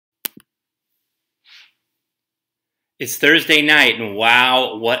It's Thursday night, and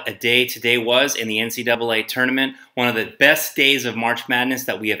wow, what a day today was in the NCAA tournament. One of the best days of March Madness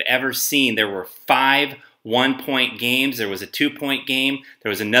that we have ever seen. There were 5 one-point games. There was a 2-point game. There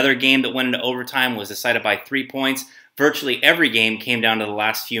was another game that went into overtime, was decided by 3 points. Virtually every game came down to the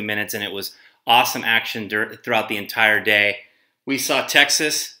last few minutes, and it was awesome action throughout the entire day. We saw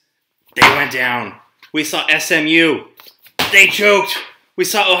Texas. They went down. We saw SMU. They choked. We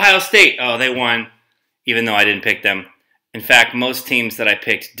saw Ohio State. Oh, they won, even though I didn't pick them. In fact, most teams that I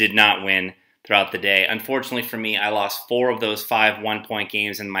picked did not win throughout the day. Unfortunately for me, I lost 4 of those 5 one-point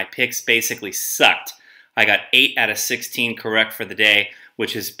games, and my picks basically sucked. I got 8 out of 16 correct for the day,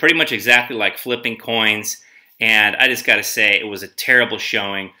 which is pretty much exactly like flipping coins, and I just got to say it was a terrible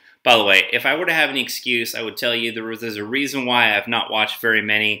showing. By the way, if I were to have any excuse, I would tell you there's a reason why I've not watched very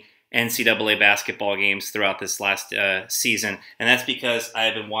many NCAA basketball games throughout this last season, and that's because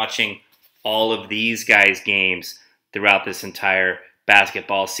I've been watching all of these guys' games throughout this entire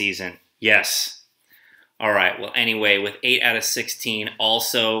basketball season. Yes. All right. Well, anyway, with 8 out of 16,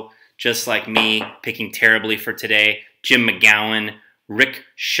 also, just like me, picking terribly for today, Jim McGowan, Rick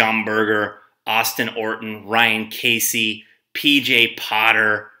Schomburger, Austin Orton, Ryan Casey, PJ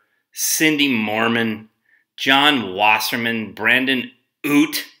Potter, Cindy Mormon, John Wasserman, Brandon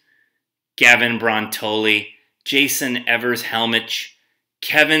Oot, Gavin Brontoli, Jason Evers-Helmich,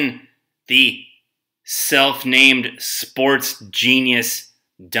 Kevin the self-named sports genius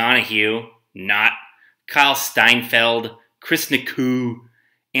Donahue, not Kyle Steinfeld, Chris Naku,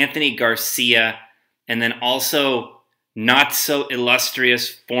 Anthony Garcia, and then also not so illustrious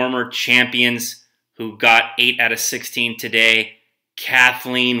former champions who got 8 out of 16 today,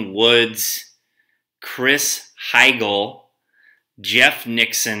 Kathleen Woods, Chris Heigl, Jeff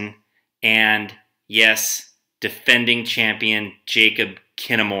Nixon, and yes, defending champion Jacob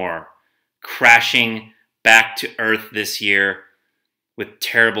Kinnamore, crashing back to earth this year with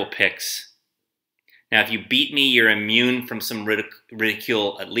terrible picks. Now, if you beat me, you're immune from some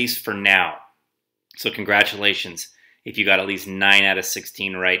ridicule, at least for now. So congratulations if you got at least 9 out of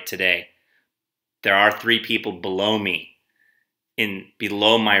 16 right today. There are 3 people below me,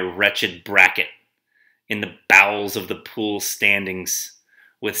 below my wretched bracket, in the bowels of the pool standings,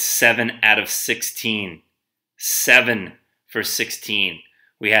 with 7 out of 16. 7 for 16.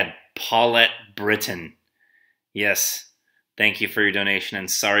 We had Paulette Britton. Yes, thank you for your donation,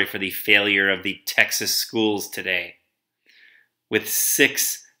 and sorry for the failure of the Texas schools today. With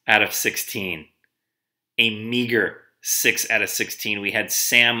 6 out of 16. A meager 6 out of 16. We had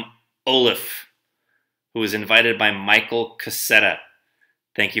Sam Olaf, who was invited by Michael Cassetta.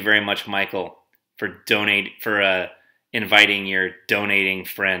 Thank you very much, Michael, for inviting your donating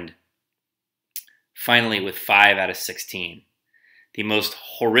friend. Finally, with 5 out of 16. The most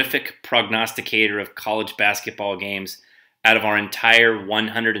horrific prognosticator of college basketball games out of our entire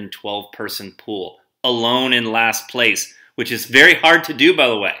 112-person pool, alone in last place, which is very hard to do, by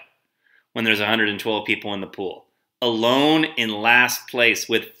the way, when there's 112 people in the pool. Alone in last place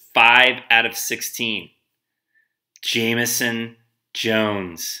with 5 out of 16. Jaymison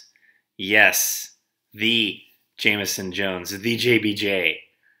Jones. Yes, the Jaymison Jones, the JBJ,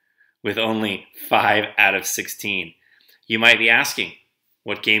 with only 5 out of 16. You might be asking,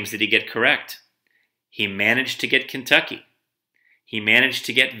 what games did he get correct? He managed to get Kentucky. He managed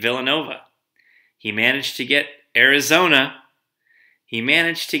to get Villanova. He managed to get Arizona. He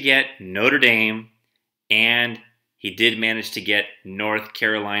managed to get Notre Dame. And he did manage to get North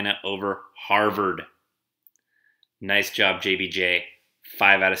Carolina over Harvard. Nice job, JBJ.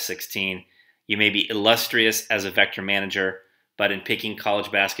 5 out of 16. You may be illustrious as a vector manager, but in picking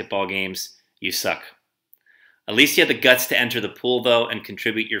college basketball games, you suck. At least you had the guts to enter the pool, though, and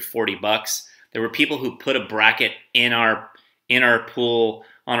contribute your $40. There were people who put a bracket in our pool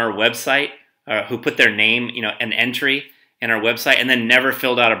on our website, who put their name, an entry in our website, and then never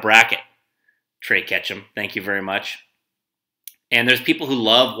filled out a bracket. Trey Ketchum, thank you very much. And there's people who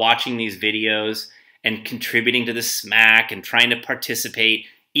love watching these videos and contributing to the smack and trying to participate,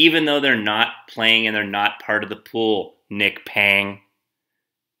 even though they're not playing and they're not part of the pool. Nick Pang,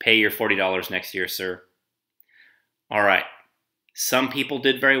 pay your $40 next year, sir. All right, some people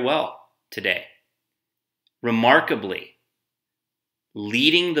did very well today. Remarkably,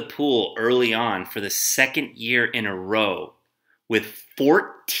 leading the pool early on for the 2nd year in a row with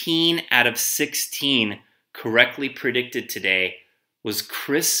 14 out of 16 correctly predicted today was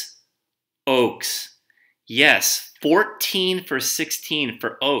Chris Ochs. Yes, 14 for 16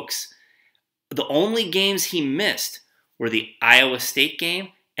 for Ochs. The only games he missed were the Iowa State game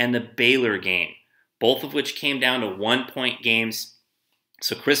and the Baylor game, both of which came down to 1-point games.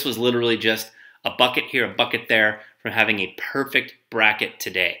 So Chris was literally just A bucket here, a bucket there from having a perfect bracket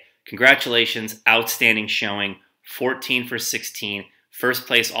today. Congratulations, outstanding showing, 14 for 16, first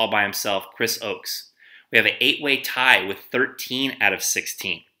place all by himself, Chris Ochs. We have an 8-way tie with 13 out of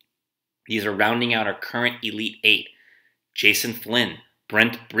 16. These are rounding out our current Elite 8. Jason Flynn,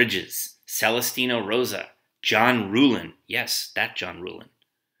 Brent Bridges, Celestino Rosa, John Rulin, yes, that John Rulin,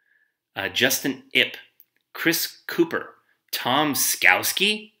 Justin Ip, Chris Cooper, Tom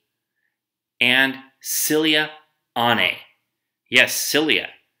Skowski, and Celia Ane. Yes, Celia,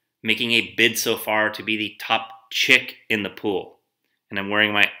 making a bid so far to be the top chick in the pool. And I'm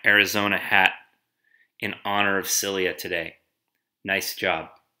wearing my Arizona hat in honor of Celia today. Nice job.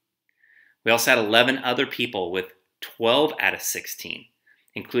 We also had 11 other people with 12 out of 16,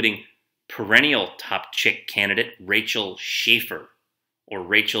 including perennial top chick candidate Rachel Schaefer, or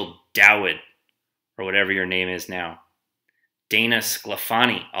Rachel Dowd, or whatever your name is now. Dana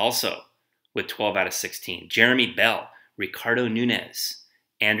Sclafani, also with 12 out of 16. Jeremy Bell, Ricardo Nunez,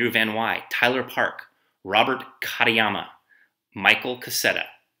 Andrew Van Wy, Tyler Park, Robert Katayama, Michael Cassetta,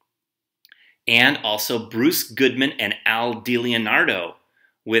 and also Bruce Goodman and Al DiLeonardo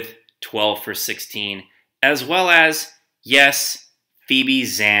with 12 for 16, as well as, yes, Phoebe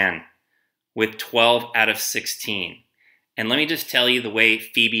Zan with 12 out of 16. And let me just tell you the way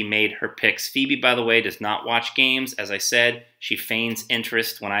Phoebe made her picks. Phoebe, by the way, does not watch games. As I said, she feigns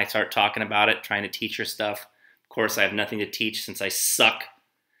interest when I start talking about it, trying to teach her stuff. Of course, I have nothing to teach since I suck.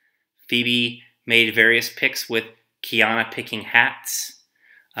 Phoebe made various picks with Kiana picking hats.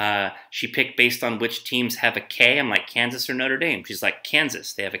 She picked based on which teams have a K. I'm like, Kansas or Notre Dame? She's like,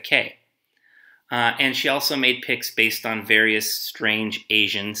 Kansas, they have a K. And she also made picks based on various strange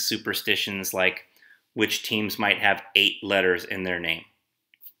Asian superstitions, like which teams might have 8 letters in their name.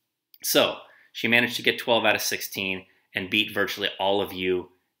 So she managed to get 12 out of 16 and beat virtually all of you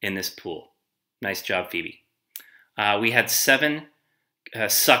in this pool. Nice job, Phoebe. We had 7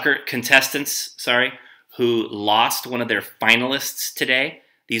 sucker contestants, who lost one of their finalists today.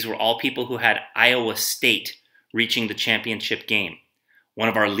 These were all people who had Iowa State reaching the championship game. One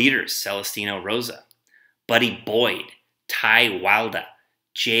of our leaders, Celestino Rosa, Buddy Boyd, Ty Wilda,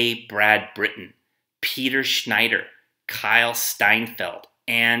 J. Brad Britton, Peter Schneider, Kyle Steinfeld,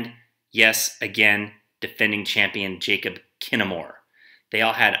 and, yes, again, defending champion Jacob Kinnamore. They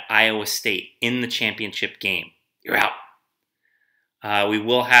all had Iowa State in the championship game. You're out. We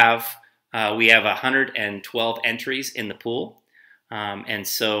have 112 entries in the pool. And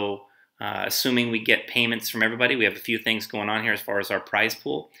so, assuming we get payments from everybody, we have a few things going on here as far as our prize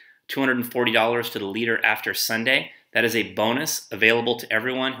pool. $240 to the leader after Sunday. That is a bonus available to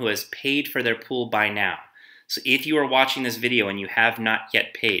everyone who has paid for their pool by now. So if you are watching this video and you have not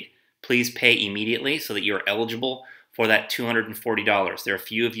yet paid, please pay immediately so that you are eligible for that $240. There are a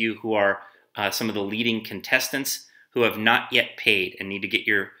few of you who are some of the leading contestants who have not yet paid and need to get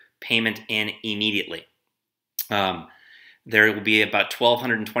your payment in immediately. There will be about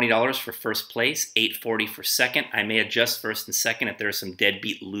 $1,220 for first place, $840 for second. I may adjust first and second if there are some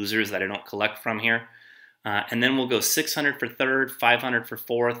deadbeat losers that I don't collect from here. And then we'll go $600 for third, $500 for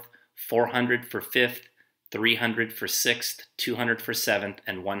fourth, $400 for fifth, $300 for sixth, $200 for seventh,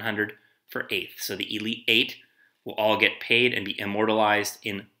 and $100 for eighth. So the Elite 8 will all get paid and be immortalized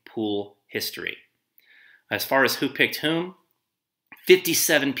in pool history. As far as who picked whom,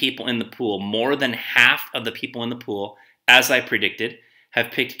 57 people in the pool, more than half of the people in the pool, as I predicted,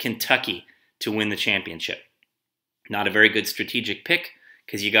 have picked Kentucky to win the championship. Not a very good strategic pick,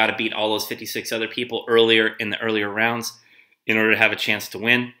 because you got to beat all those 56 other people earlier in the earlier rounds in order to have a chance to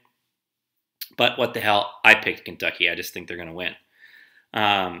win. But what the hell, I picked Kentucky. I just think they're going to win.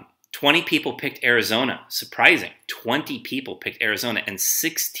 20 people picked Arizona. Surprising. 20 people picked Arizona, and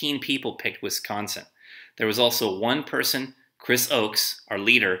 16 people picked Wisconsin. There was also one person, Chris Ochs, our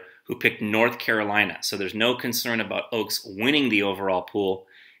leader, who picked North Carolina. So there's no concern about Ochs winning the overall pool.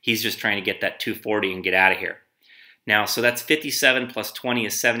 He's just trying to get that 240 and get out of here. Now, so that's 57 plus 20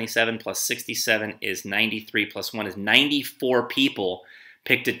 is 77 plus 67 is 93 plus 1 is 94 people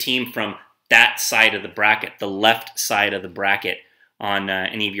picked a team from that side of the bracket, the left side of the bracket on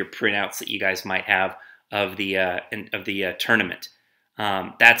any of your printouts that you guys might have of the tournament.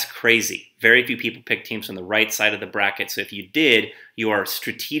 That's crazy. Very few people pick teams from the right side of the bracket. So if you did, you are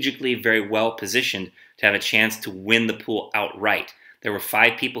strategically very well positioned to have a chance to win the pool outright. There were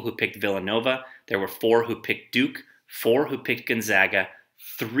 5 people who picked Villanova. There were 4 who picked Duke, 4 who picked Gonzaga,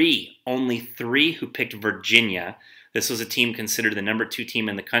 only 3 who picked Virginia. This was a team considered the number 2 team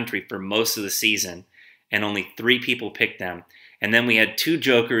in the country for most of the season, and only 3 people picked them. And then we had 2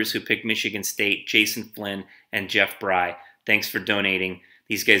 jokers who picked Michigan State, Jason Flynn and Jeff Bry. Thanks for donating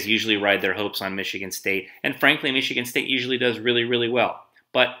These guys usually ride their hopes on Michigan State, and frankly, Michigan State usually does really, really well.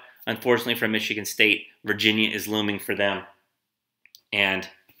 But unfortunately for Michigan State, Virginia is looming for them, and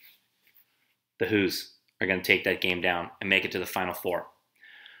the Hoos are going to take that game down and make it to the Final Four.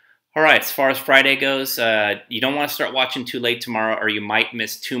 All right, as far as Friday goes, you don't want to start watching too late tomorrow, or you might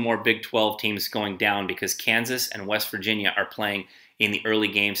miss 2 more Big 12 teams going down, because Kansas and West Virginia are playing in the early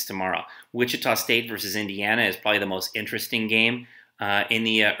games tomorrow. Wichita State versus Indiana is probably the most interesting game in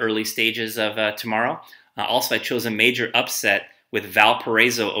the early stages of tomorrow. Also, I chose a major upset with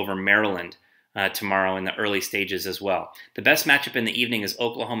Valparaiso over Maryland tomorrow in the early stages as well. The best matchup in the evening is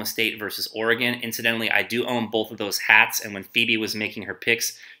Oklahoma State versus Oregon. Incidentally, I do own both of those hats, and when Phoebe was making her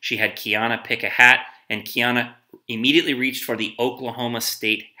picks, she had Kiana pick a hat, and Kiana immediately reached for the Oklahoma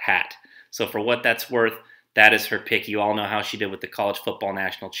State hat. So for what that's worth, that is her pick. You all know how she did with the College Football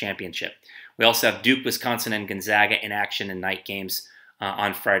National Championship. We also have Duke, Wisconsin, and Gonzaga in action in night games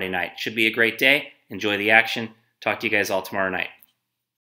on Friday night. Should be a great day. Enjoy the action. Talk to you guys all tomorrow night.